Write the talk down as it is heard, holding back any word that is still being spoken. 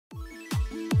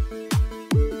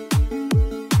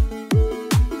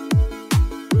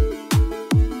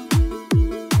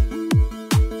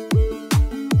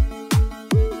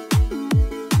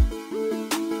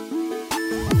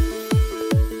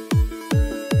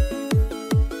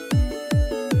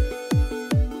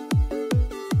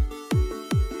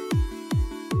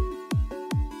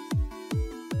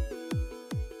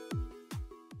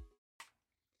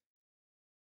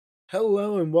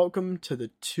Hello and welcome to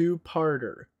the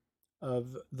two-parter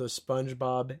of the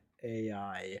SpongeBob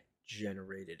AI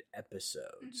generated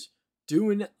episodes.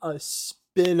 Doing a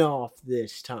spin-off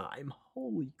this time.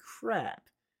 Holy crap.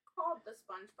 Called the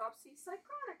SpongeBob Seaside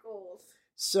Chronicles.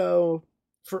 So,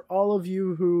 for all of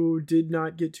you who did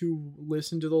not get to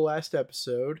listen to the last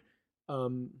episode,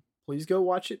 please go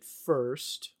watch it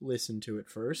first. Listen to it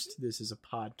first. This is a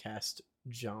podcast,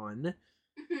 John.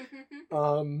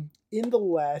 In the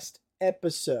last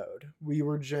episode, we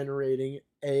were generating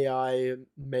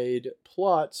AI-made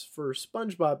plots for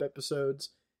SpongeBob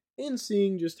episodes and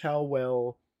seeing just how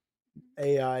well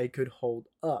AI could hold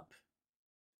up.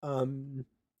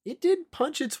 It did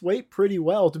punch its weight pretty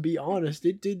well, to be honest.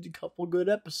 It did a couple good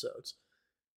episodes.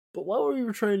 But while we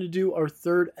were trying to do our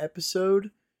third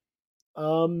episode,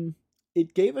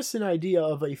 it gave us an idea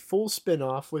of a full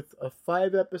spin-off with a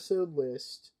 5-episode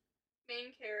list.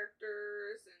 Main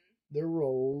characters and their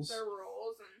roles and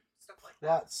stuff like that.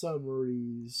 Plot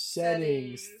summaries,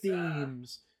 settings,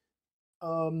 themes.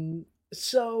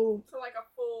 So like a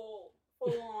full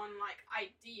on like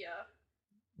idea,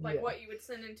 like what you would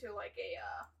send into like a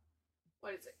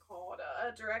what is it called,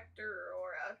 a director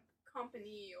or a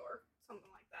company or something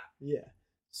like that. Yeah.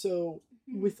 So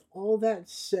with all that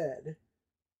said,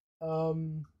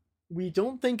 we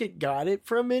don't think it got it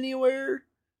from anywhere.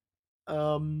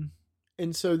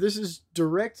 And so this is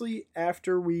directly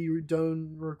after we were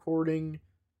done recording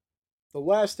the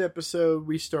last episode.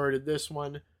 We started this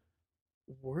one.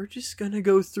 We're just going to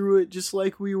go through it just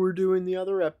like we were doing the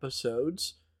other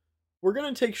episodes. We're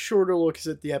going to take shorter looks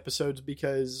at the episodes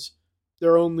because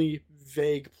they're only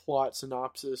vague plot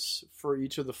synopsis for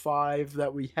each of the 5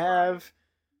 that we have.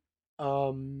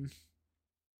 We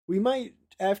might,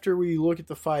 after we look at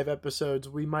the 5 episodes,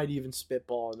 we might even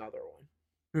spitball another one.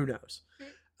 Who knows?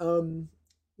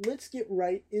 Let's get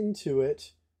right into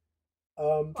it.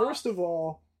 First of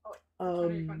all,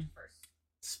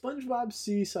 SpongeBob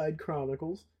Seaside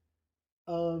Chronicles.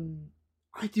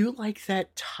 I do like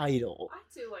that title. I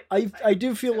do like that title. I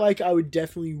do feel like I would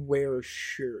definitely wear a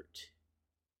shirt.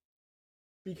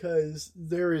 Because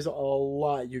there is a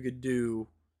lot you could do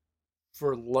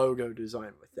for logo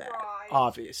design with that,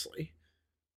 obviously.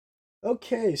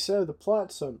 Okay, so the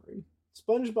plot summary.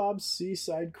 SpongeBob's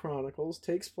Seaside Chronicles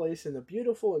takes place in the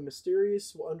beautiful and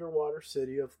mysterious underwater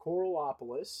city of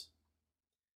Coralopolis,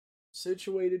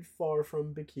 situated far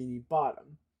from Bikini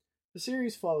Bottom. The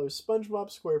series follows SpongeBob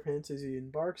SquarePants as he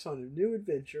embarks on a new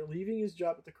adventure, leaving his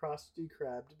job at the Krusty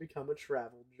Krab to become a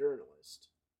travel journalist.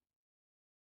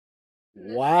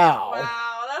 Wow.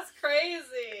 Wow, that's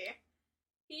crazy.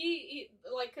 He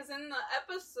like, because in the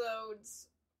episodes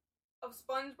of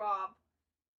SpongeBob,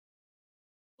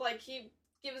 like, he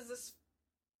gives this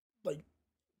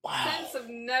sense of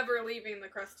never leaving the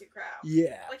Krusty Krab.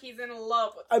 Yeah. Like, he's in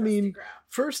love with the Krusty Krab.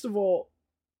 First of all,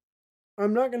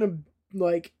 I'm not going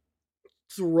to,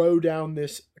 throw down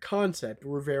this concept.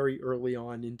 We're very early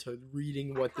on into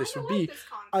reading what this would be.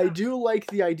 I do like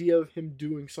the idea of him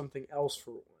doing something else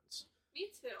for once. Me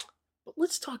too. But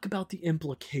let's talk about the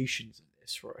implications of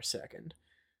this for a second.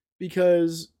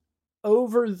 Because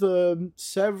over the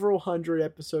several hundred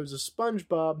episodes of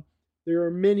SpongeBob, there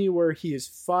are many where he is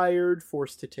fired,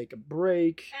 forced to take a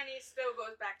break. And he still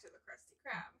goes back to the Krusty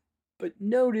Krab. But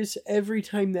notice every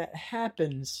time that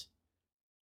happens,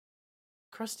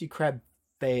 Krusty Krab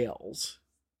fails.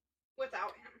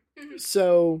 Without him.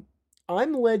 So,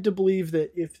 I'm led to believe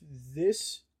that if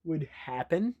this would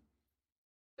happen,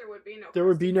 there would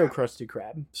be no Krusty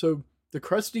Krab. So, the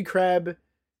Krusty Krab,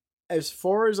 as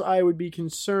far as I would be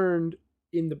concerned,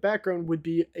 in the background would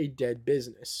be a dead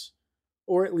business.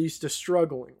 Or at least a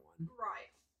struggling one. Right.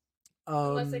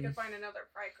 Unless they could find another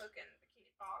fry cook in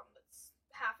Bikini Bottom that's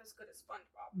half as good as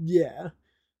SpongeBob. Yeah.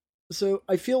 So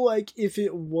I feel like if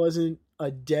it wasn't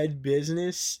a dead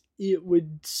business, it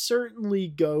would certainly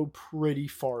go pretty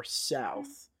far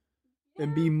south. Yeah.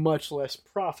 And be much less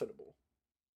profitable.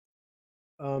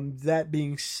 That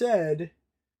being said,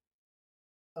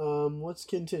 let's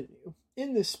continue.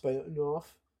 In this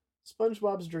spin-off,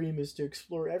 SpongeBob's dream is to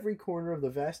explore every corner of the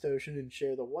vast ocean and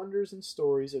share the wonders and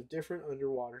stories of different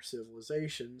underwater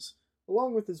civilizations.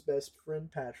 Along with his best friend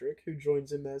Patrick, who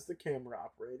joins him as the camera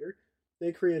operator,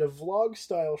 they create a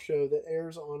vlog-style show that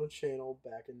airs on a channel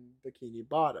back in Bikini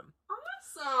Bottom.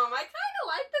 Awesome! I kind of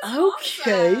like this concept.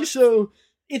 Okay, so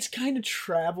it's kind of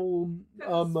travel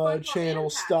channel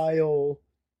style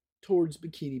towards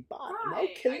Bikini Bottom.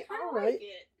 Right. Okay, alright.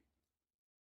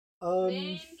 Like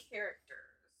main characters.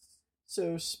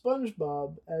 So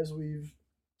SpongeBob, as we've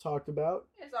talked about,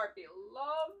 is our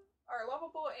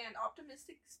lovable and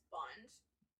optimistic sponge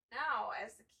now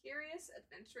as the curious,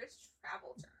 adventurous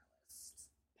travel journalist.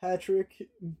 Patrick,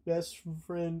 best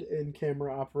friend and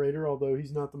camera operator, although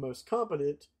he's not the most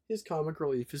competent, his comic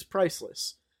relief is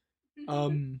priceless.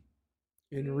 In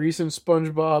recent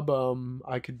SpongeBob,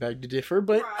 I could beg to differ,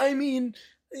 but Right. I mean,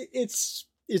 it's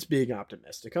being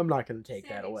optimistic. I'm not going to take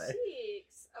that away.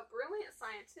 Cheeks, a brilliant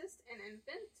scientist and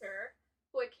inventor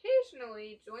who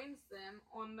occasionally joins them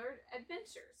on their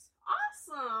adventures.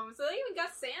 Awesome! So they even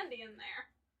got Sandy in there.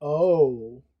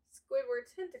 Oh. Squidward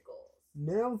tentacles.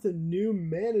 Now the new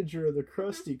manager of the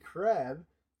Krusty Krab,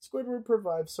 Squidward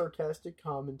provides sarcastic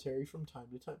commentary from time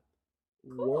to time.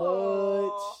 Cool.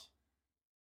 What?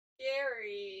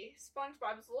 Gary,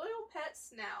 SpongeBob's loyal pet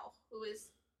Snell, who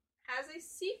has a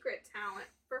secret talent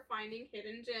for finding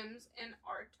hidden gems and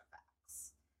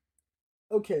artifacts.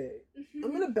 Okay,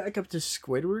 I'm going to back up to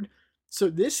Squidward. So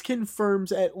this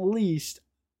confirms at least,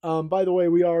 by the way,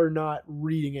 we are not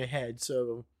reading ahead,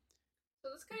 so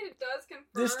this kind of does confirm.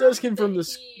 This does confirm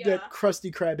that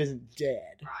Krusty Krab isn't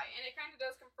dead. Right, and it kind of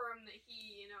does confirm that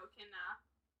he, can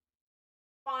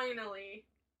finally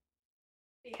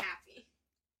be happy.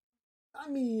 I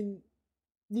mean,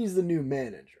 he's the new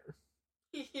manager.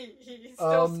 He's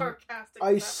still sarcastic.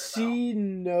 I see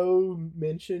no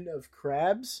mention of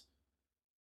crabs.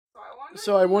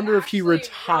 So I wonder if he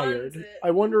retired.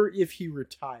 I wonder if he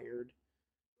retired.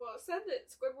 Well, it said that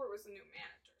Squidward was the new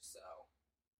manager, so.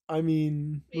 I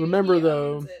mean, maybe remember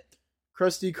though,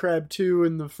 Krusty Krab 2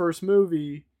 in the first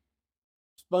movie,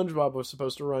 SpongeBob was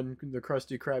supposed to run the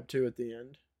Krusty Krab 2 at the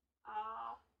end.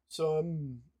 Oh. So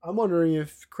I'm wondering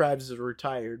if Krabs is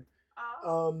retired.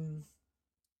 Oh.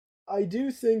 I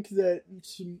do think that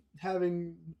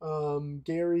having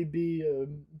Gary be a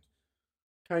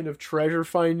kind of treasure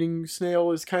finding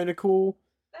snail is kind of cool.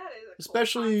 That is a cool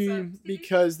especially concept.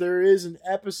 because there is an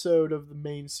episode of the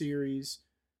main series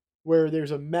where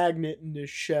there's a magnet in his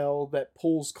shell that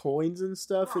pulls coins and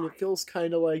stuff, and it feels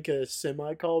kind of like a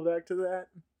semi-callback to that.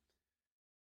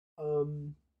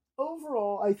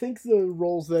 Overall, I think the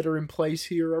roles that are in place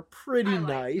here are pretty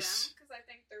nice. Because I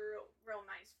think they're real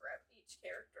nice for each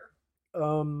character.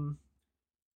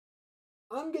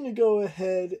 I'm gonna go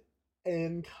ahead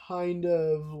and kind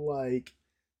of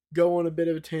go on a bit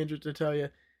of a tangent to tell you,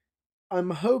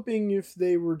 I'm hoping if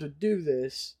they were to do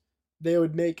this, they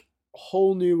would make a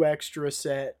whole new extra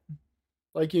set,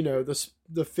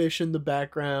 the fish in the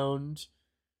background.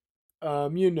 All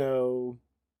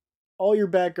your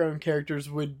background characters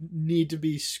would need to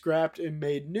be scrapped and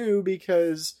made new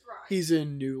because he's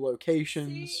in new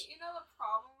locations. See, the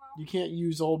problem though? You can't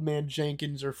use Old Man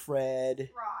Jenkins or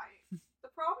Fred. Right. The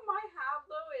problem I have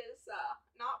though is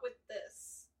not with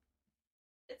this.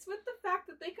 It's with the fact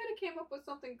that they could have came up with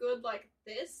something good like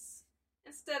this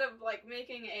instead of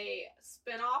making a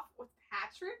spin-off with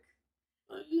Patrick.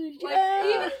 Yeah.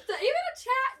 Even a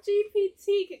chat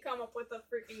GPT could come up with a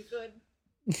freaking good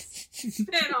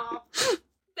spin-off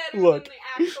better than the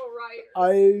actual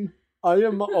writer. I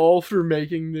am all for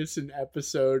making this an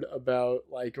episode about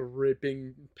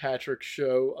ripping Patrick's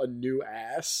show a new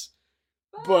ass.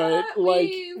 But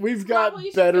we've got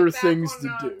better things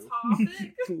to do.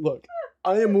 Look,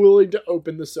 I am willing to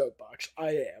open the soapbox. I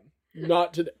am.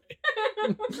 Not today.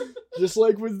 Just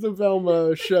like with the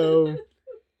Velma show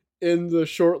in the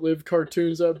short-lived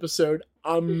cartoons episode,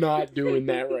 I'm not doing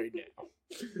that right now.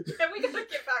 And we gotta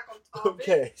get back on topic.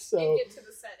 Okay, so and get to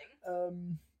the setting.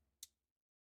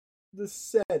 The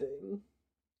setting.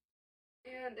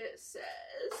 And it says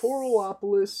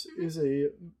Coralopolis is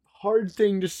a hard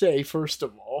thing to say, first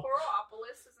of all.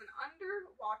 Coralopolis is an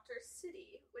underwater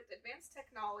city with advanced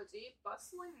technology,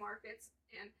 bustling markets,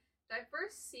 and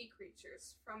diverse sea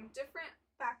creatures from different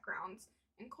backgrounds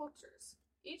and cultures.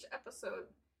 Each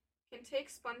episode can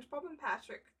take SpongeBob and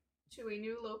Patrick to a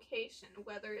new location,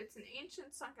 whether it's an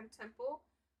ancient sunken temple,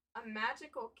 a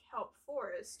magical kelp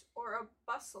forest, or a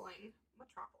bustling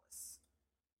metropolis.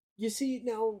 You see,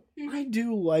 now, I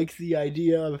do like the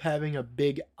idea of having a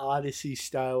big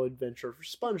Odyssey-style adventure for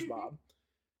SpongeBob.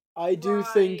 I do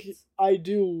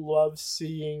love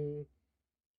seeing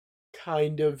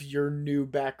kind of your new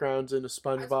backgrounds in a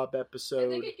SpongeBob episode.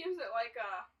 I think it gives it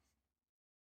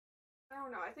I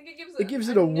don't know, I think it gives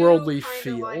it a worldly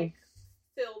feel.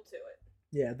 Feel to it.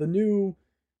 Yeah, the new,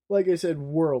 like I said,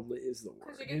 worldly is the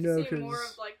word. Because you get to see more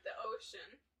of the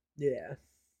ocean. Yeah.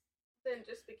 Than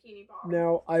just Bikini Bottom.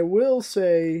 Now, I will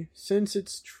say, since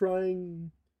it's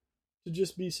trying to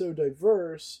just be so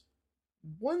diverse,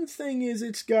 one thing is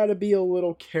it's got to be a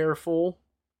little careful.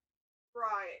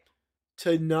 Right.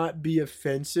 To not be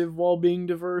offensive while being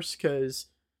diverse, because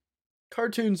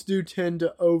cartoons do tend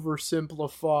to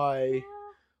oversimplify.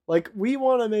 Yeah. We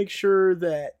want to make sure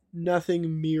that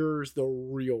nothing mirrors the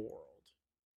real world.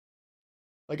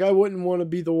 Like, I wouldn't want to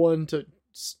be the one to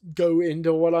go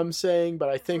into what I'm saying, but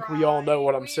I think we all know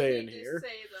what I'm saying here.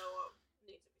 Say, though, what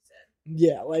needs to be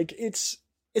said. Yeah, like, it's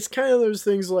kind of those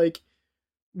things, like,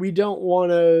 we don't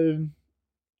want to,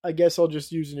 I guess I'll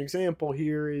just use an example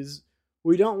here, is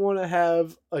we don't want to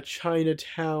have a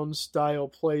Chinatown-style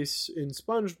place in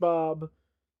SpongeBob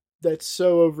that's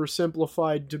so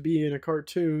oversimplified to be in a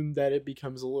cartoon that it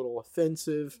becomes a little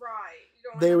offensive.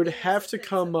 Right. They would have to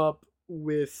come up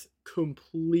with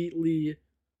completely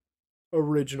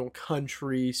original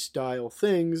country style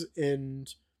things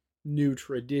and new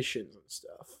traditions and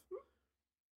stuff.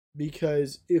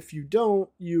 Because if you don't,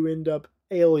 you end up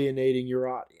alienating your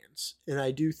audience. And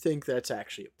I do think that's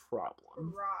actually a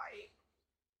problem. Right.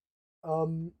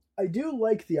 I do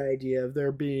like the idea of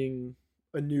there being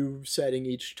a new setting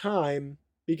each time,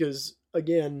 because,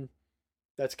 again,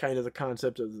 that's kind of the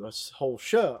concept of this whole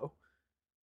show.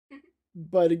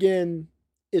 But again,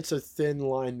 it's a thin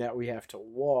line that we have to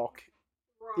walk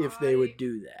if they would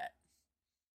do that.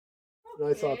 Okay. And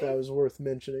I thought that was worth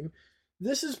mentioning.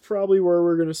 This is probably where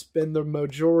we're going to spend the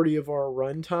majority of our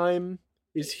runtime,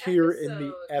 is here in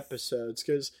the episodes,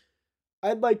 because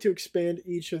I'd like to expand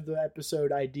each of the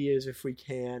episode ideas if we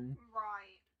can.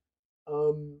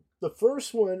 Right. The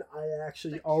first one, I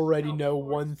actually already know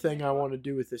one thing I want to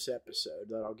do with this episode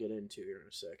that I'll get into here in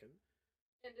a second.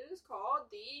 And it is called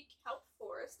the Kelp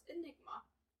Forest Enigma.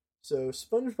 So,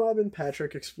 SpongeBob and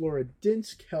Patrick explore a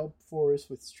dense kelp forest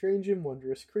with strange and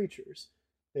wondrous creatures.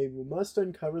 They must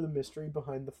uncover the mystery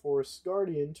behind the forest's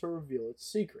guardian to reveal its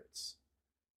secrets.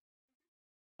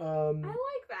 I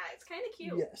like that. It's kind of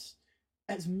cute. Yes.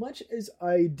 As much as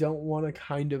I don't want to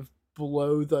kind of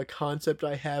blow the concept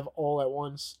I have all at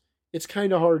once, it's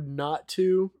kind of hard not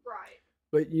to. Right.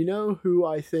 But you know who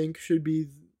I think should be,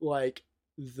 like,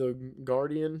 the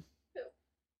guardian? Who?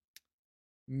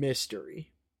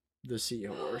 Mystery. The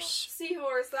seahorse.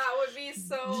 Seahorse, that would be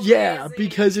so Yeah, amazing.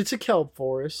 Because it's a kelp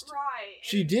forest. Right.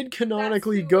 She did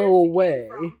canonically go away.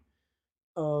 She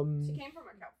came from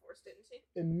a kelp forest, didn't she?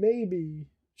 And maybe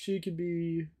she could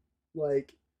be,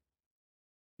 like,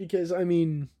 because, I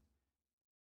mean,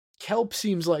 kelp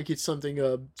seems like it's something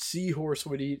a seahorse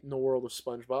would eat in the world of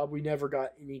SpongeBob. We never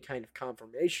got any kind of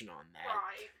confirmation on that.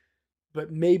 Right.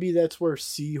 But maybe that's where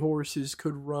seahorses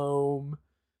could roam.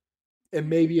 And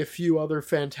maybe a few other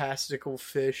fantastical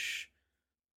fish.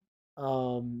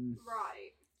 Right.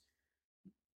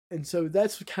 And so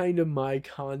that's kind of my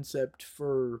concept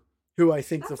for who I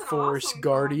think the forest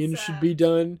guardian should be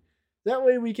done. That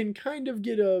way we can kind of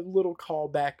get a little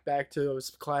callback back to those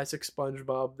classic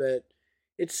SpongeBob that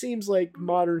it seems like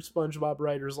modern SpongeBob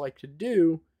writers like to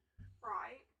do.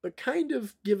 Right. But kind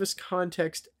of give us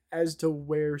context as to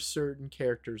where certain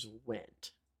characters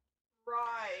went.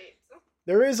 Right.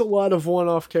 There is a lot of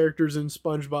one-off characters in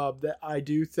SpongeBob that I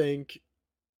do think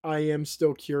I am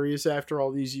still curious after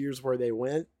all these years where they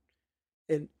went.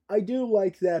 And I do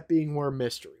like that being where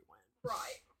Mystery went.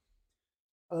 Right.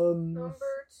 Number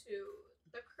 2,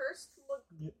 The Cursed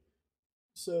Lagoon.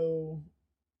 So,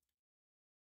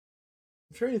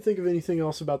 I'm trying to think of anything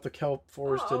else about the Kelp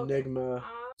Forest Enigma.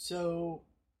 So,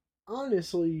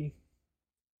 honestly,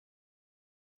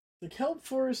 the Kelp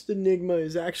Forest Enigma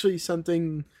is actually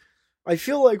something I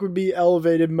feel like would be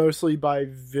elevated mostly by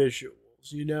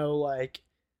visuals. You know, like,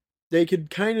 they could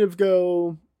kind of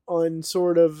go on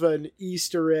sort of an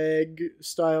Easter egg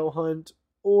style hunt,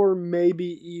 or maybe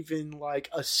even like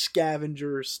a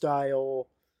scavenger style,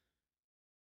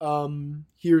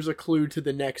 here's a clue to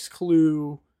the next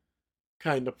clue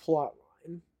kind of plot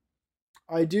line.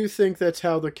 I do think that's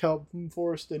how the Kelp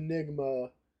Forest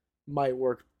Enigma might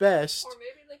work best. Or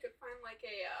maybe they could find like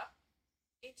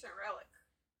a ancient relic.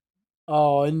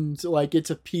 Oh, and like it's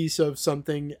a piece of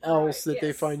something else that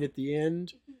they find at the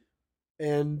end.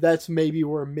 And that's maybe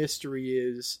where Mystery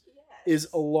is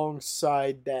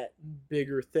alongside that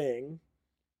bigger thing.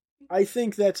 I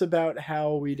think that's about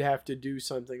how we'd have to do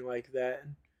something like that,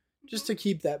 just to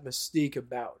keep that mystique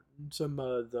about some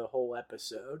of the whole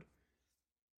episode.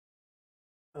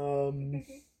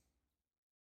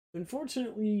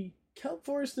 Unfortunately, Kelp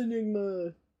Forest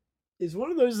Enigma is one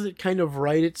of those that kind of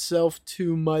write itself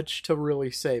too much to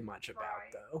really say much about,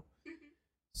 though.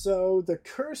 So, The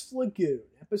Cursed Lagoon,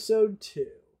 Episode 2.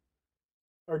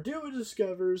 Our duo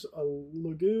discovers a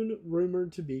lagoon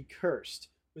rumored to be cursed.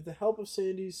 With the help of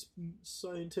Sandy's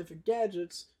scientific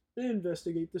gadgets, they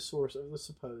investigate the source of the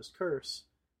supposed curse.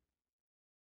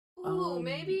 Ooh,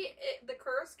 maybe the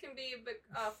curse can be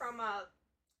from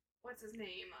what's his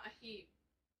name? He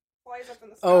flies up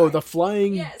in the sky. Oh, the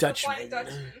Flying Dutchman. The Flying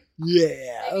Dutchman.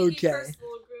 Yeah, maybe okay. He cursed the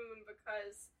lagoon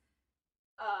because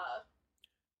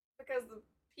because the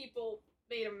people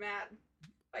made him mad.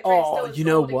 By trying to steal his you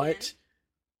know gold what? again.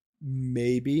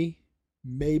 Maybe.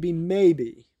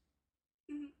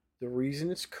 The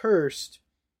reason it's cursed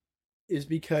is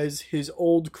because his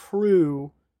old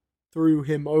crew threw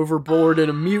him overboard in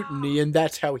a mutiny, and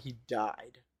that's how he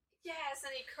died. Yes,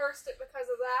 and he cursed it because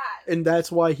of that. And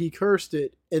that's why he cursed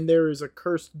it, and there is a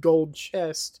cursed gold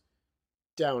chest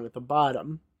down at the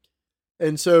bottom.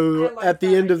 And so at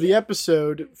the end of the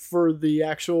episode, for the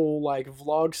actual like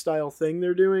vlog style thing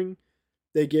they're doing,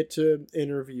 they get to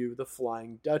interview the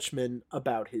Flying Dutchman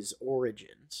about his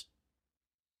origins.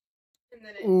 And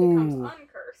then it becomes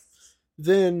uncursed.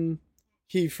 Then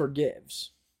he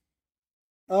forgives.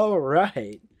 All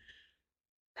right.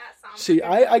 That sounds See,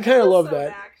 like I kind of love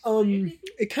that. Actually.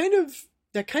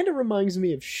 That kind of reminds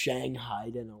me of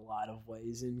Shanghai in a lot of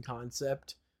ways in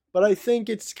concept. But I think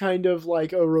it's kind of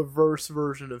like a reverse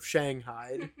version of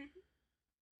Shanghai.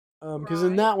 Because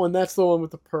in that one, that's the one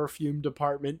with the perfume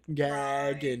department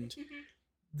gag and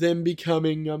them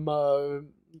becoming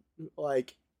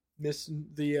like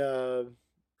the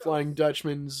Flying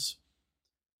Dutchman's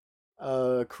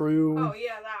crew. Oh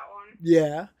yeah, that one.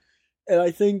 Yeah. And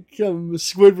I think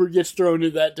Squidward gets thrown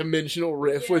into that dimensional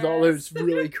rift with all those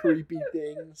really creepy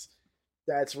things.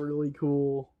 That's really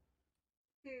cool.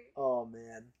 Oh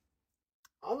man.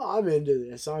 I'm into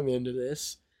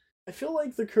this. I feel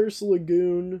like the Cursed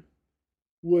Lagoon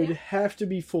would have to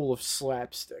be full of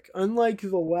slapstick. Unlike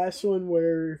the last one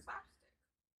where,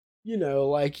 you know,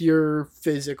 like your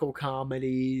physical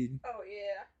comedy. Oh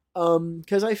yeah.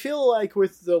 Because I feel like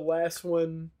with the last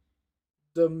one,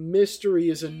 the mystery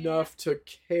is enough to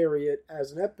carry it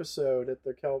as an episode at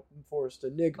the Kelp Forest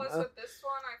Enigma. Plus with this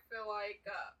one, I feel like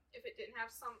if it didn't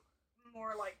have some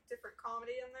more like different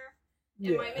comedy in there,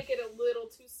 it might make it a little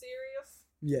too serious.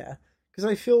 Yeah, because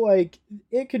I feel like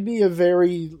it could be a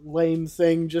very lame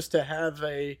thing just to have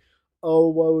a "oh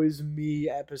woe is me"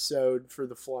 episode for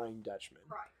the Flying Dutchman.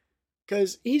 Right.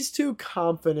 Because he's too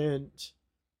confident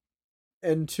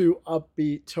and too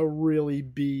upbeat to really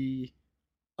be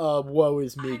a woe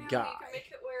is me guy. You can make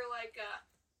it where like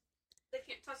they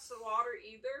can't touch the water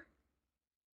either,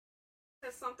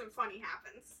 because something funny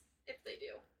happens if they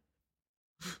do.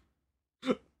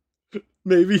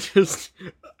 Maybe just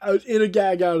in a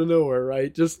gag out of nowhere,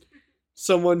 right? Just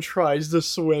someone tries to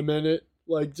swim in it.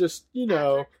 Like, just, you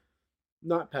know, Patrick.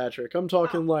 Not Patrick. I'm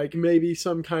talking like maybe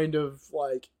some kind of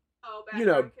like,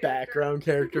 background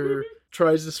character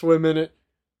tries to swim in it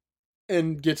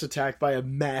and gets attacked by a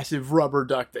massive rubber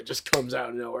duck that just comes out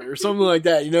of nowhere or something like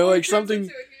that. You know, like something.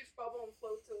 Into a huge bubble and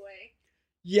floats away.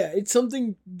 Yeah, it's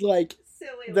something like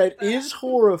silly that is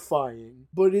horrifying,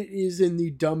 but it is in the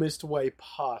dumbest way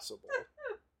possible.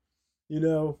 You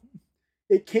know,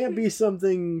 it can't be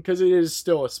something, because it is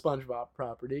still a SpongeBob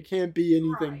property. It can't be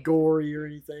anything gory or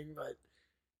anything, but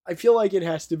I feel like it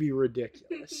has to be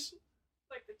ridiculous.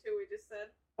 Like the two we just said.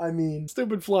 I mean,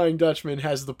 stupid Flying Dutchman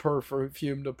has the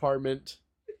perfume department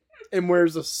and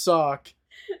wears a sock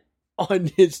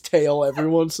on his tail every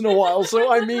once in a while. So,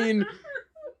 I mean,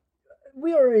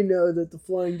 we already know that the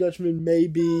Flying Dutchman may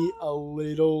be a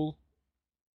little,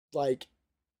 like,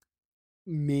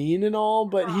 mean and all,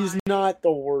 but he's not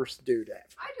the worst dude ever.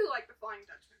 I do like the Flying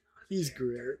Dutchman, though. He's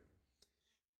great.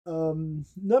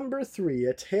 Number 3,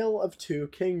 A Tale of Two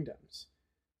Kingdoms.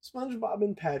 SpongeBob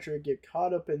and Patrick get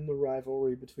caught up in the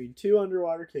rivalry between two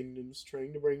underwater kingdoms,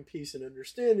 trying to bring peace and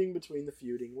understanding between the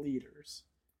feuding leaders.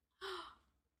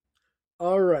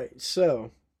 Alright,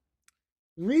 so,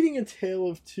 reading A Tale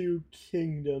of Two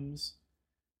Kingdoms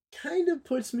kind of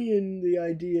puts me in the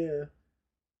idea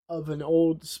of an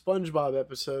old SpongeBob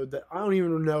episode that I don't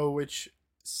even know which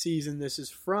season this is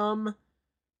from.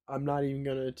 I'm not even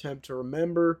going to attempt to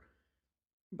remember.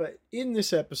 But in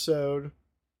this episode,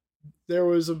 there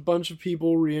was a bunch of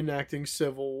people reenacting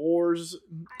civil wars,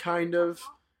 kind of.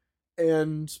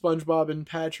 And SpongeBob and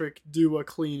Patrick do a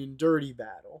clean and dirty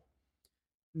battle.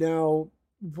 Now,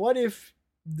 what if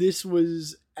this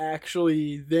was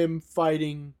actually them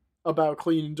fighting about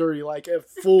clean and dirty, like a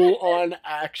full-on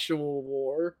actual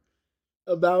war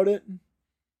about it?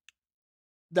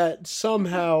 That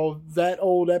somehow that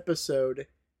old episode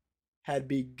had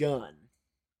begun.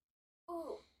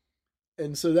 Oh.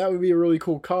 And so that would be a really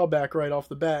cool callback right off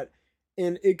the bat.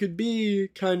 And it could be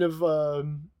kind of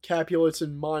Capulets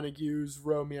and Montague's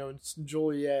Romeo and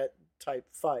Juliet type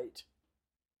fight.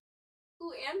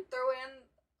 Ooh, and throw in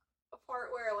a part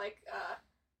where, like,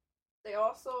 they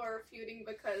also are feuding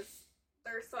because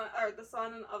their son, or the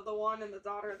son of the one and the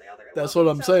daughter of the other. That's what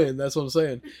I'm saying. That's what I'm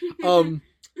saying.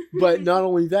 But not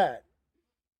only that,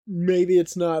 maybe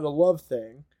it's not a love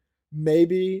thing,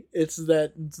 maybe it's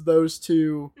that those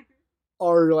two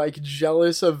are like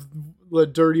jealous of the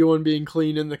dirty one being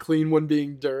clean and the clean one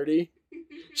being dirty.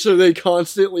 So they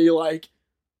constantly like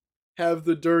have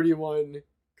the dirty one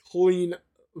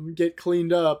get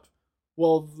cleaned up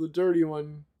while the dirty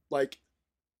one like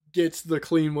gets the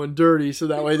clean one dirty so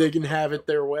that way they can have it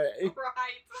their way.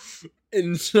 Right.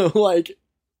 And so like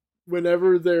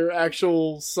whenever their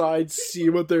actual sides see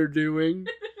what they're doing,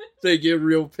 they get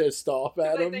real pissed off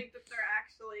at them. They think that they're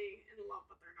actually in love,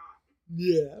 but they're not.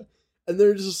 Yeah. And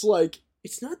they're just like,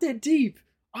 it's not that deep.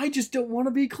 I just don't want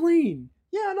to be clean.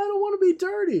 Yeah, and I don't want to be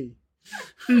dirty.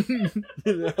 You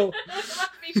know?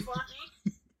 That'd be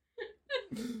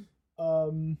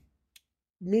funny.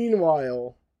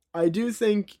 Meanwhile, I do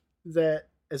think that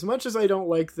as much as I don't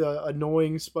like the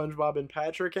annoying SpongeBob and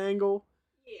Patrick angle,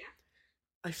 yeah,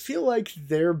 I feel like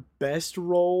their best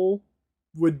role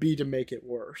would be to make it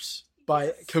worse.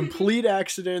 By complete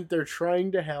accident, they're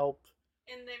trying to help.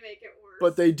 And they make it worse.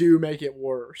 But they do make it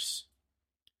worse.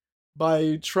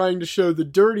 By trying to show the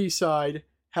dirty side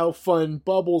how fun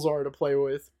bubbles are to play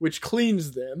with, which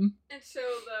cleans them. And show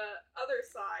the other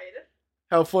side.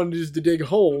 How fun it is to dig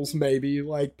holes, maybe.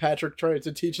 Like Patrick tries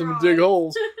to teach them to dig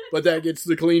holes, but that gets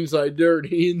the clean side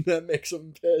dirty, and that makes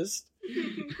them pissed.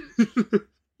 And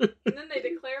then they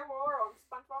declare war on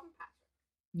SpongeBob and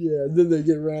Patrick. Yeah, then they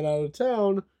get ran out of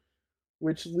town,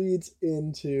 which leads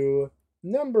into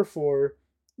number 4,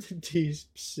 the Deep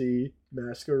Sea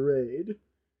Masquerade.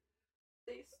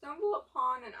 They stumble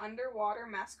upon an underwater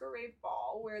masquerade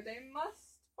ball where they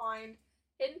must find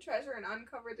hidden treasure and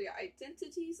uncover the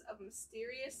identities of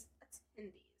mysterious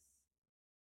attendees.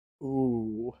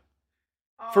 Ooh.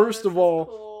 Oh, First of all,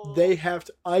 cool. they have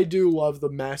to... I do love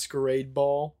the masquerade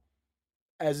ball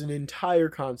as an entire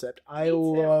concept. I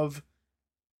love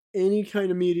any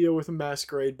kind of media with a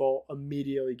masquerade ball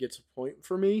immediately gets a point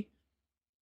for me.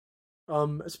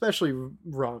 Especially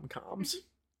rom-coms.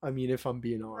 I mean, if I'm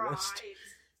being honest.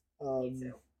 Right. Me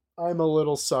too. I'm a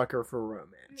little sucker for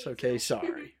romance. Me Okay, too.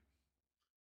 sorry.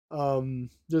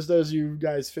 Just as you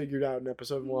guys figured out in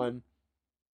episode 1,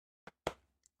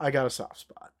 I got a soft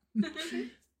spot.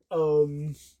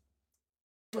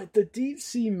 But the Deep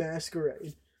Sea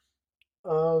Masquerade,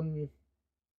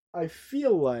 I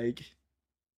feel like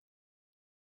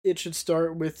it should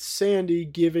start with Sandy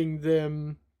giving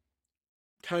them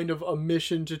kind of a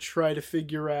mission to try to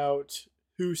figure out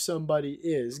who somebody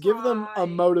is. Give them a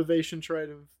motivation, try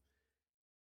to...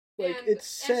 Like, it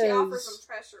says... And she offers them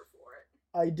treasure for it.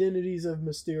 Identities of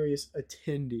mysterious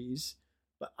attendees.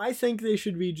 But I think they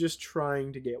should be just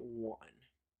trying to get one.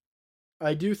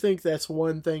 I do think that's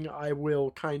one thing I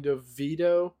will kind of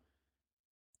veto.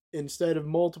 Instead of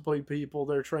multiple people,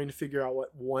 they're trying to figure out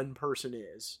what one person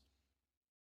is.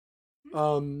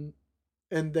 And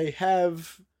they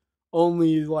have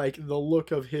only, like, the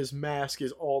look of his mask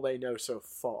is all they know so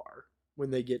far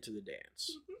when they get to the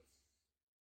dance.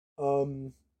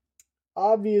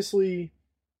 Obviously,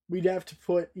 we'd have to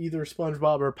put either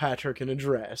SpongeBob or Patrick in a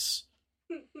dress.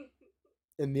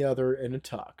 And the other in a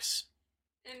tux.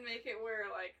 And make it where,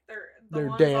 like, they're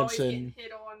ones dancing. always getting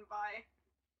hit on by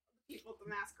people at the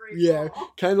masquerade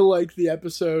ball. Kind of like the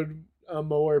episode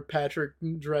where Patrick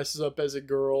dresses up as a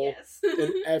girl. Yes.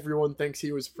 And everyone thinks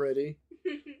he was pretty.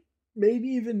 Maybe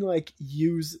even, like,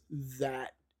 use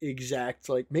that exact,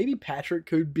 like, maybe Patrick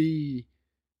could be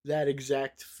that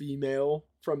exact female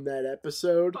from that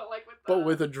episode. But, like,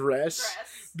 with a dress.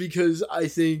 Because I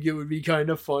think it would be kind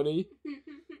of funny.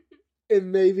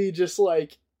 And maybe just,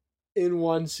 like, in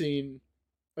one scene,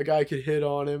 a guy could hit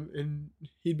on him, and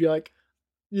he'd be like,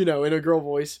 you know, in a girl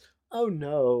voice, oh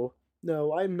no,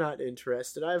 I'm not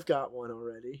interested, I've got one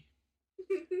already.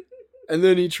 And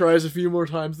then he tries a few more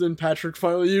times, then Patrick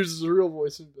finally uses a real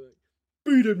voice and be like,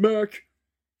 beat it, Mac!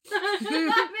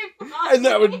 And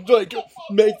that would, like,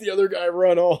 make the other guy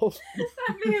run off.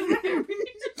 That'd be hilarious.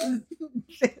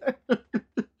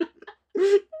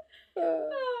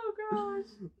 Oh gosh.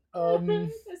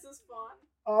 This is fun.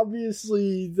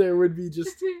 Obviously, there would be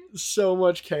just so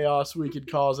much chaos we could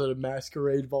cause at a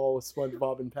masquerade ball with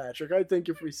SpongeBob and Patrick. I think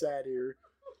if we sat here,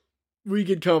 we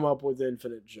could come up with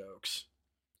infinite jokes.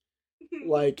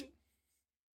 Like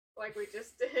we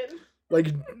just did. Like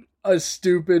a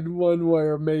stupid one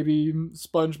where maybe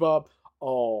SpongeBob,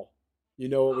 you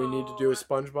know what we need to do with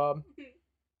SpongeBob?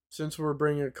 Since we're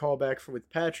bringing a callback with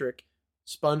Patrick,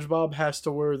 SpongeBob has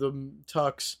to wear the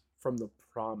tux from the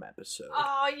prom episode.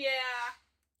 Oh, yeah.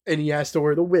 And he has to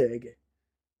wear the wig.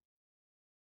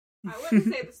 I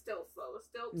wouldn't say the stilts, though. The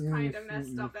stilts kind of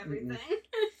messed up everything.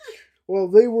 Well,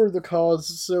 they were the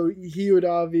cause, so he would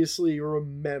obviously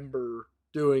remember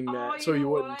doing that, so he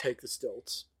wouldn't take the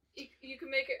stilts. You can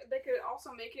make it. They could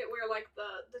also make it where like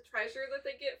the treasure that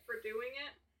they get for doing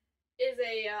it is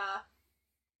a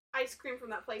ice cream from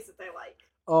that place that they like.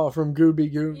 Oh, from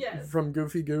Yes. From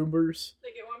Goofy Goobers.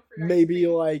 They get one for Maybe ice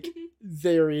cream. like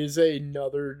there is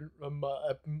another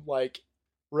like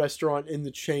restaurant in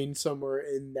the chain somewhere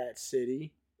in that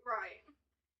city. Right.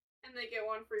 And they get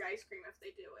one free ice cream if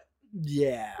they do it.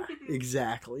 Yeah,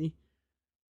 exactly.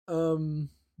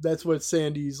 That's what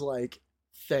Sandy's like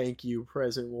thank you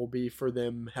present will be for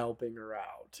them helping her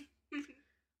out.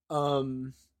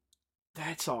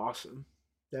 That's awesome.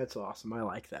 That's awesome. I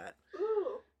like that.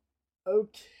 Ooh.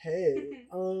 Okay.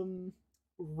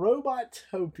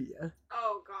 Robotopia.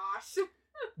 Oh gosh.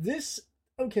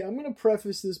 Okay, I'm going to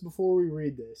preface this before we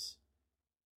read this.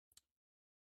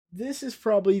 This is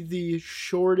probably the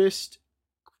shortest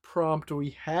prompt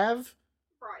we have.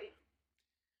 Right.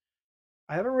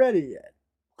 I haven't read it yet.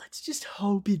 Let's just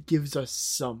hope it gives us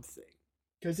something.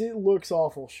 Because it looks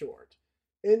awful short.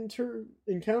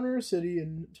 Encounter a city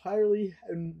entirely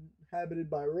inhabited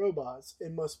by robots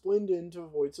and must blend in to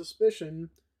avoid suspicion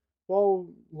while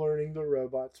learning the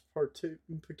robot's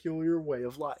peculiar way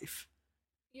of life.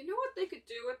 You know what they could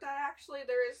do with that, actually?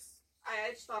 I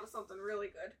just thought of something really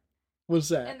good. What's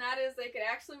that? And that is they could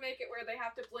actually make it where they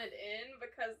have to blend in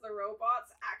because the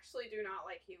robots actually do not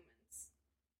like humans.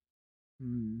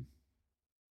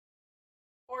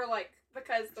 Or like,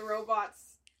 because the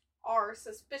robots are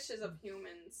suspicious of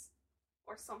humans.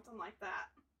 Or something like that.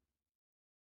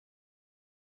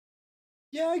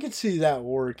 Yeah, I could see that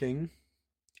working.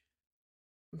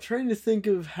 I'm trying to think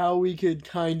of how we could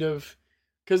kind of...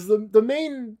 Because the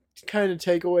main kind of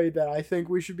takeaway that I think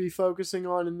we should be focusing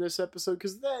on in this episode,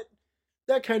 because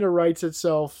that kind of writes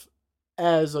itself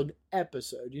as an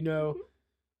episode, you know?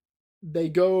 Mm-hmm. They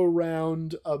go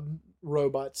around a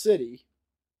robot city.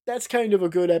 That's kind of a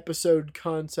good episode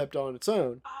concept on its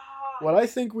own. What I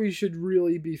think we should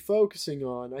really be focusing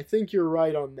on, I think you're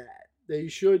right on that. They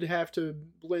should have to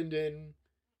blend in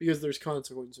because there's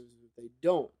consequences if they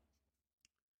don't.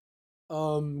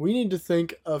 We need to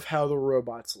think of how the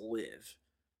robots live.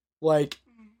 Like,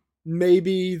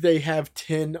 maybe they have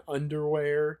 10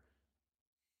 underwear.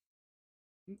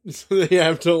 So they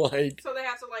have to literally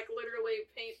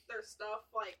paint their stuff,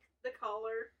 like, the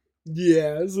color.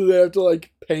 Yeah, so they have to,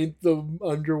 paint the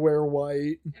underwear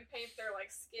white. And paint their,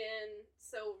 skin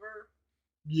silver.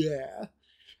 Yeah.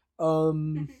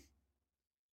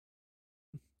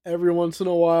 Every once in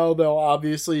a while, they'll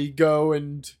obviously go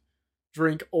and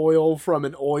drink oil from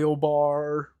an oil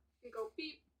bar. And go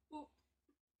beep, boop.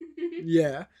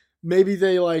 Yeah. Maybe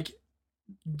they,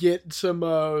 get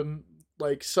some,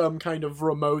 some kind of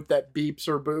remote that beeps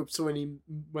or boops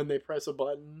when they press a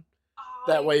button.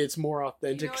 That way it's more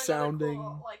authentic sounding.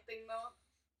 Cool, thing though,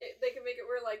 they can make it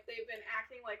where they've been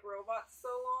acting like robots so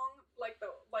long, like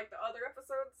the other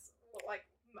episodes,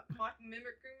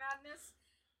 Mimicry Madness,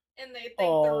 and they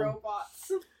think they're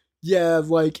robots. Yeah,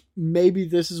 maybe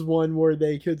this is one where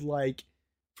they could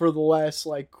for the last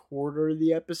quarter of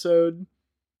the episode,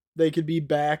 they could be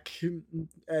back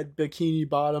at Bikini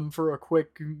Bottom for a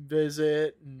quick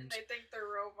visit, and they think they're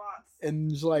robots,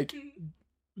 and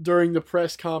during the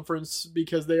press conference,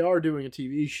 because they are doing a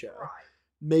TV show. Right.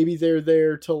 Maybe they're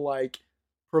there to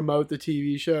promote the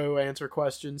TV show, answer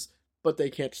questions, but they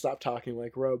can't stop talking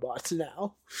like robots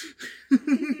now.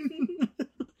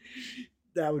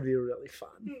 That would be really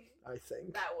fun, I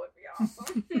think. That would be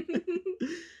awesome.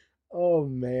 Oh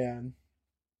man.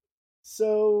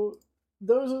 So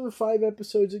those are the 5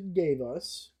 episodes it gave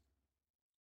us.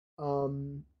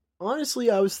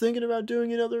 Honestly, I was thinking about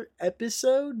doing another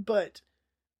episode, but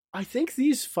I think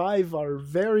these 5 are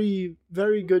very,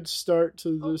 very good start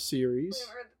to the series. We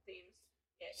haven't heard the themes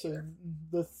yet. So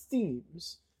the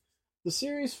themes. The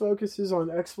series focuses on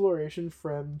exploration,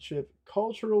 friendship,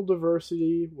 cultural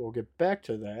diversity, we'll get back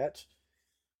to that,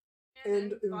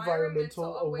 and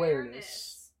environmental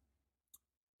awareness.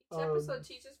 Each episode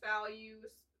teaches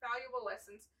valuable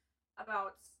lessons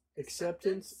about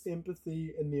acceptance,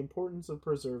 empathy, and the importance of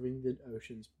preserving the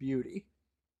ocean's beauty.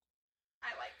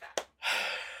 I like that.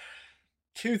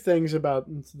 2 things about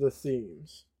the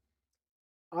themes.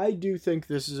 I do think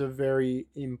this is a very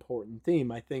important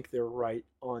theme. I think they're right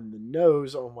on the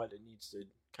nose on what it needs to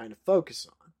kind of focus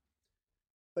on.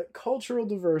 But cultural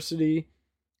diversity,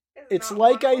 it's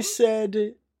like I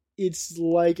said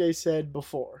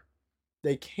before.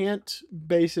 They can't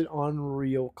base it on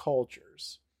real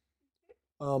cultures.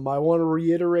 I want to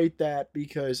reiterate that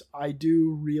because I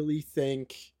do really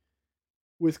think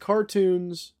with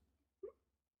cartoons,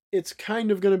 it's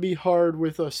kind of going to be hard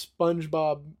with a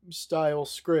SpongeBob style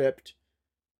script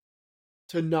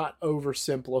to not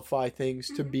oversimplify things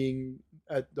to being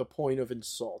at the point of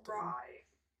insulting. Right.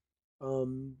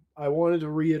 I wanted to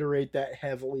reiterate that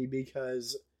heavily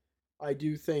because I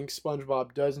do think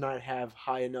SpongeBob does not have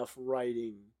high enough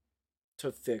writing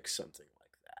to fix something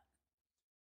like that.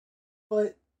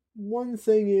 But one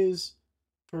thing is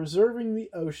preserving the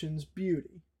ocean's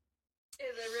beauty.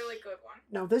 Is a really good one.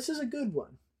 Now, this is a good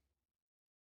one.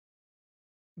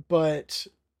 But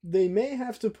they may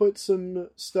have to put some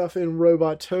stuff in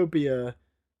Robotopia,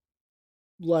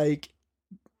 like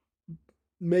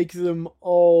make them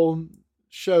all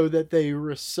show that they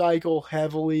recycle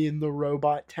heavily in the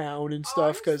robot town and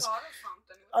stuff. Because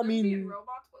I mean,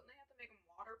 robots, wouldn't they have to make them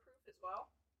waterproof as well?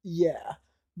 Yeah,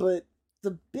 but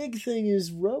the big thing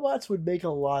is robots would make a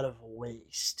lot of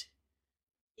waste,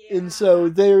 and so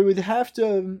they would have to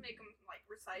make them like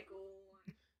recycle.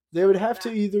 They would have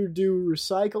to either do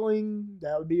recycling.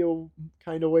 That would be a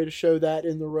kind of way to show that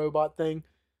in the robot thing.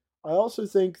 I also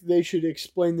think they should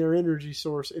explain their energy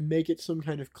source and make it some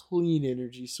kind of clean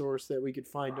energy source that we could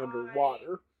find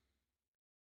underwater.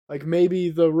 Like maybe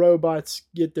the robots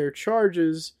get their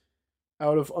charges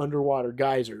out of underwater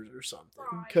geysers or something.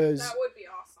 Because that would be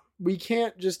awesome. We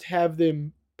can't just have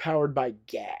them powered by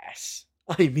gas.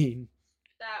 I mean,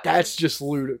 that's just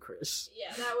ludicrous.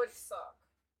 Yeah, that would suck.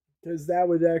 Because that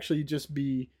would actually just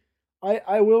be...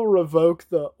 I will revoke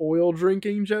the oil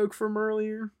drinking joke from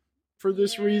earlier for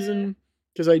this reason.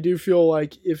 Because I do feel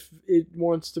like if it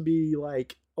wants to be,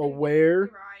 like,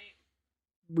 aware,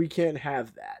 we can't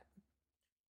have that.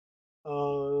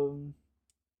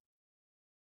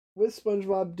 With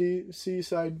SpongeBob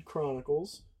Seaside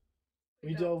Chronicles,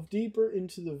 we delve deeper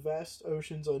into the vast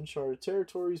ocean's uncharted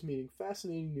territories, meeting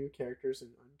fascinating new characters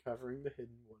and uncovering the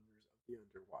hidden wonders of the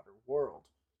underwater world.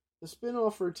 The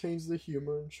spin-off retains the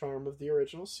humor and charm of the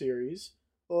original series,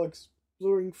 while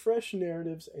exploring fresh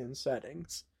narratives and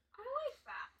settings. I like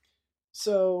that.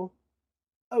 So,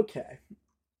 okay.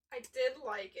 I did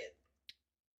like it.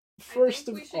 First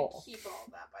of all, we should keep all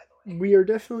that, by the way. We are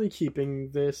definitely keeping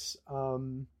this.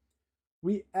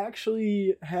 We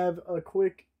actually have a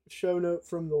quick show note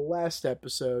from the last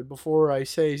episode before I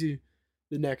say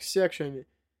the next section.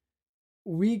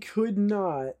 We could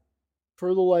not,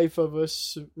 for the life of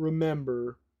us,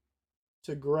 remember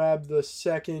to grab the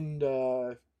second,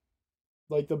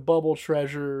 like the bubble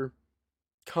treasure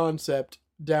concept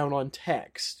down on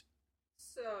text.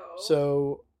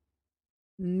 So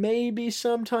maybe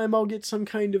sometime I'll get some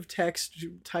kind of text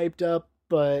typed up,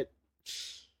 but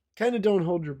kind of don't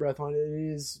hold your breath on it.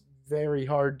 It is very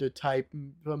hard to type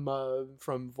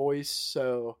from voice,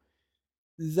 so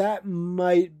that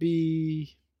might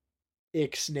be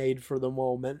ixnayed for the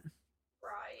moment.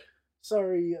 Right.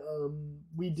 Sorry,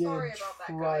 we did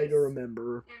try to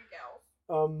remember.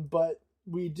 But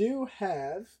we do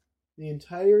have the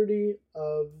entirety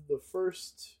of the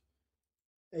first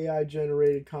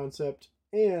AI-generated concept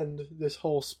and this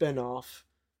whole spin-off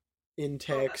in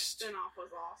text. That spin-off was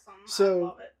awesome. So, I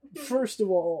love it. First of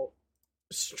all,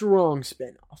 strong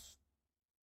spin-off.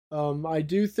 I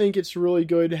do think it's really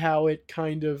good how it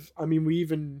kind of... I mean, we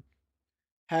even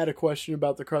had a question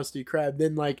about the Krusty Krab.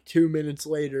 Then, like, 2 minutes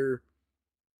later,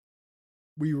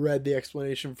 we read the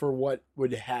explanation for what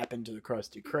would happen to the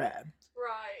Krusty Krab.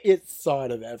 Right. It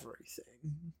thought of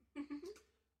everything.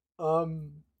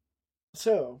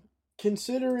 So,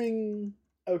 considering...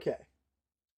 Okay.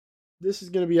 This is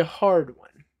going to be a hard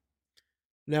one.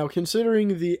 Now,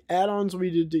 considering the add-ons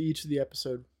we did to each of the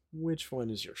episode, which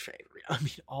one is your favorite? I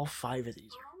mean, all 5 of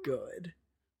these are good.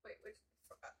 Wait,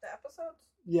 the episodes?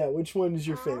 Yeah, which one is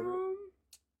your favorite?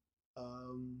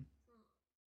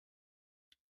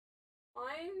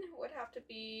 Mine would have to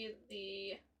be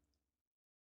the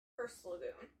Curse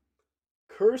Lagoon.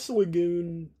 Curse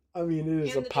Lagoon, I mean, it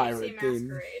is a pirate theme.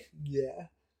 Masquerade. Yeah.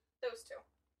 Those two.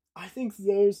 I think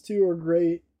those two are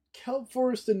great. Kelp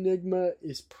Forest Enigma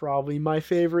is probably my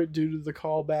favorite due to the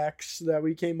callbacks that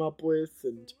we came up with,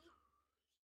 and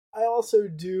I also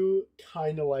do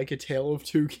kind of like A Tale of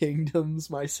Two Kingdoms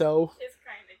myself. It's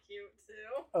kind of cute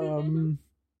too.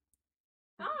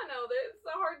 I don't know, it's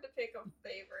hard to pick a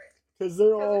favorite. Because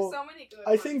there's so many good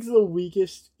I ones. think the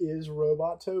weakest is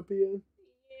Robotopia.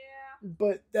 Yeah.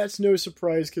 But that's no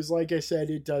surprise because, like I said,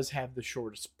 it does have the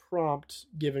shortest prompt,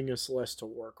 giving us less to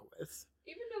work with.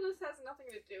 Even though this has nothing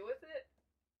to do with it,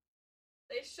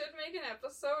 they should make an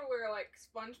episode where, like,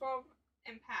 SpongeBob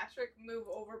and Patrick move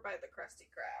over by the Krusty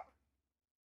Krab.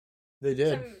 They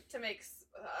did. To make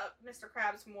Mr.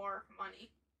 Krabs more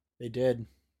money. They did.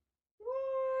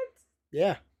 What?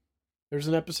 Yeah. There's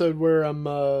an episode where I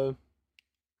never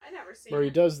seen where he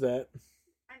does that.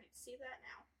 I need to see that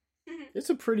now. It's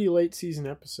a pretty late season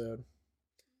episode.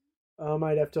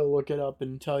 I'd have to look it up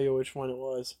and tell you which one it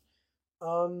was.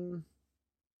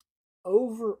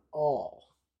 Overall,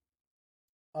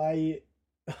 I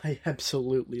I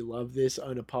absolutely love this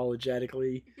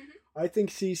unapologetically. I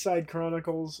think Seaside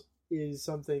Chronicles is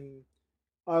something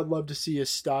I'd love to see a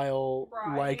style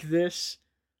like this.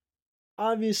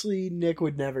 Obviously, Nick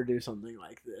would never do something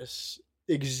like this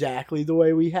exactly the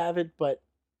way we have it, but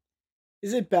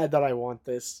is it bad that I want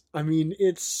this? I mean,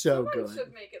 it's so Someone good.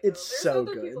 should make it, it's There's so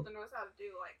other good. people that knows how to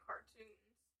do like cartoons.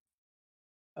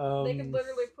 They could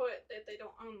literally put that they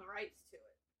don't own the rights to it.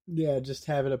 Yeah, just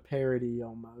have it a parody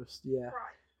almost. Yeah.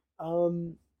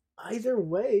 Right. Either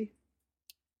way,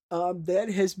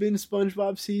 that has been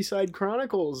SpongeBob Seaside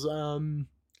Chronicles.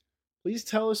 Please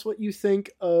tell us what you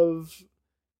think of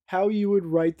how you would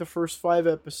write the first 5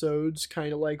 episodes,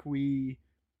 kind of like we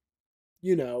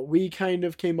kind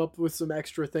of came up with some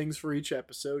extra things for each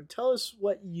episode. Tell us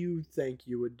what you think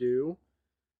you would do,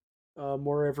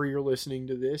 wherever you're listening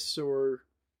to this, or,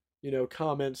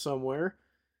 comment somewhere.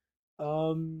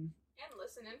 And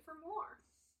listen in for more.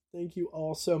 Thank you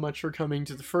all so much for coming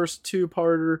to the first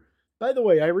 2-parter. By the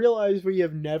way, I realize we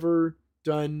have never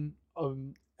done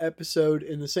an episode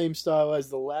in the same style as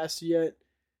the last yet.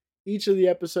 Each of the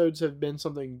episodes have been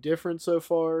something different so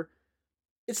far.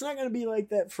 It's not going to be like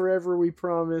that forever, we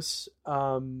promise.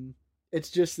 It's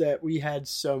just that we had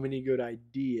so many good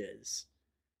ideas.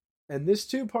 And this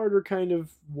 2-parter kind of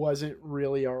wasn't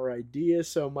really our idea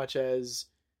so much as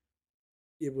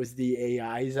it was the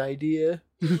AI's idea.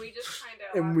 And we just kind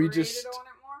of elaborated on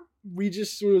it more? We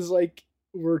just was like,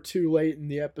 we're too late in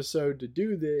the episode to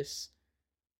do this,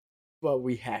 but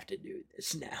we have to do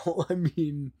this now. I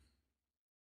mean,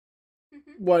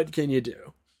 what can you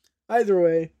do? Either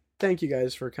way, thank you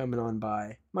guys for coming on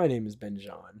by. My name has been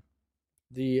John,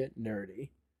 the nerdy.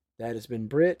 That has been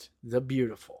Britt, the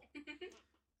beautiful.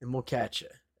 And we'll catch you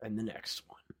in the next one.